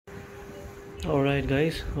All right,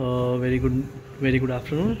 guys. Very good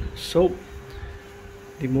afternoon. So,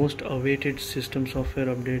 the most awaited system software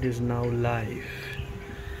update is now live,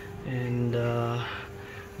 and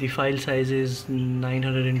the file size is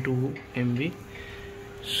 902 MB.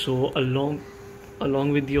 So,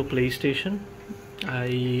 along with your PlayStation,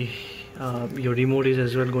 I your remote is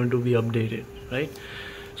as well going to be updated, right?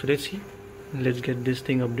 So let's see. Let's get this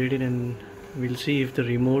thing updated, and we'll see if the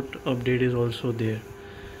remote update is also there.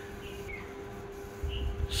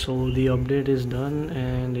 So the update is done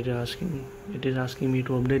and it is asking me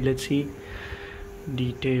to update. Let's see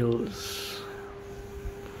details.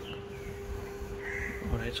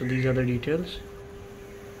 Alright, so these are the details.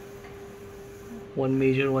 One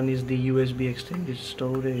major one is the USB extended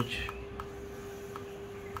storage.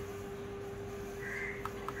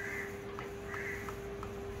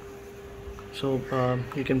 So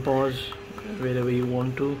you can pause wherever you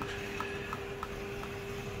want to.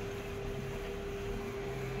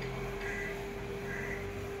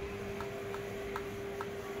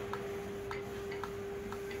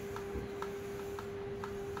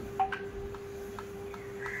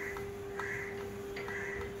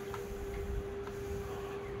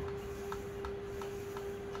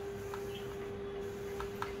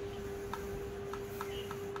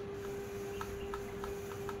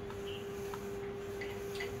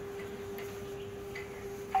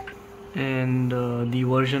 And the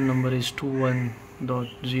version number is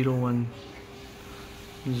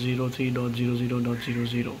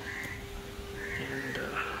 21.01.03.00.00. And there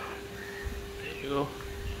you go.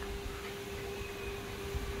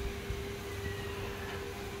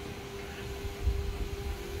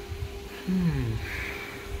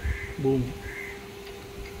 Boom.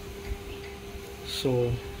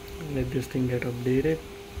 So let this thing get updated,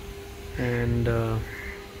 and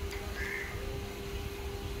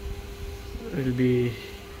it'll be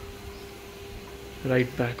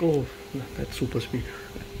right back. Oh, that's super speed.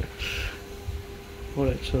 All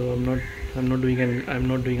right, so I'm not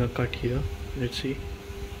doing a cut here. Let's see.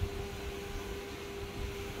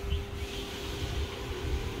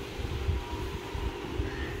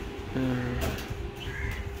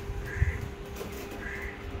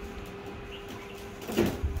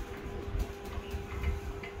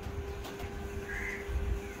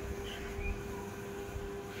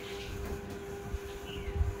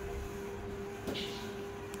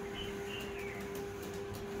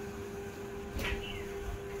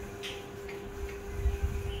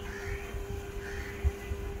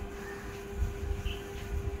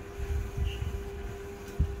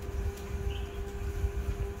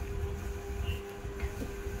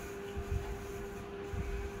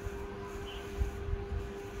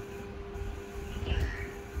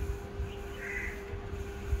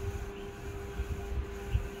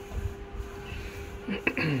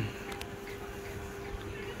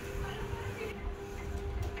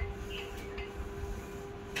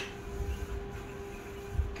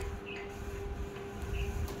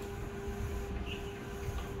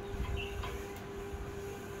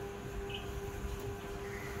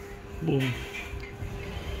 Boom.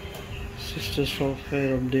 Sister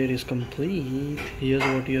software update is complete. Here's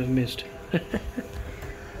what you have missed.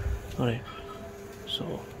 Alright,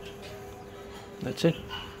 so that's it.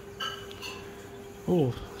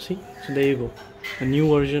 Oh, see, so there you go. A new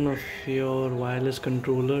version of your wireless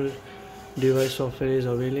controller device software is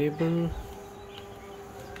available,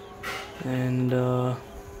 and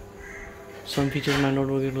some features might not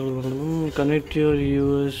work. Connect your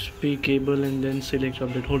USB cable and then select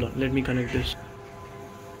update. Hold on, let me connect this.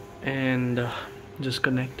 And just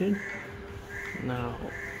connected. Now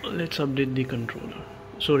let's update the controller.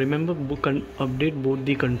 So remember, update both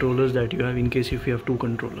the controllers that you have, in case if you have two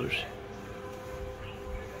controllers.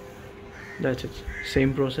 That's it,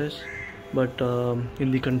 same process, but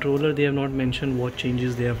in the controller they have not mentioned what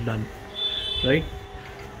changes they have done, right?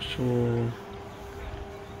 So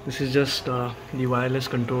this is just the wireless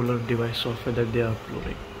controller device software that they are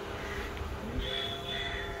uploading.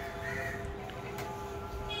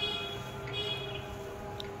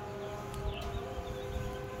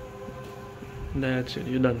 That's it,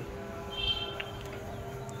 you're done.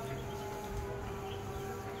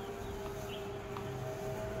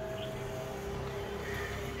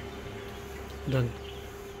 Done.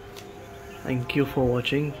 Thank you for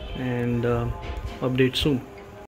watching, and update soon.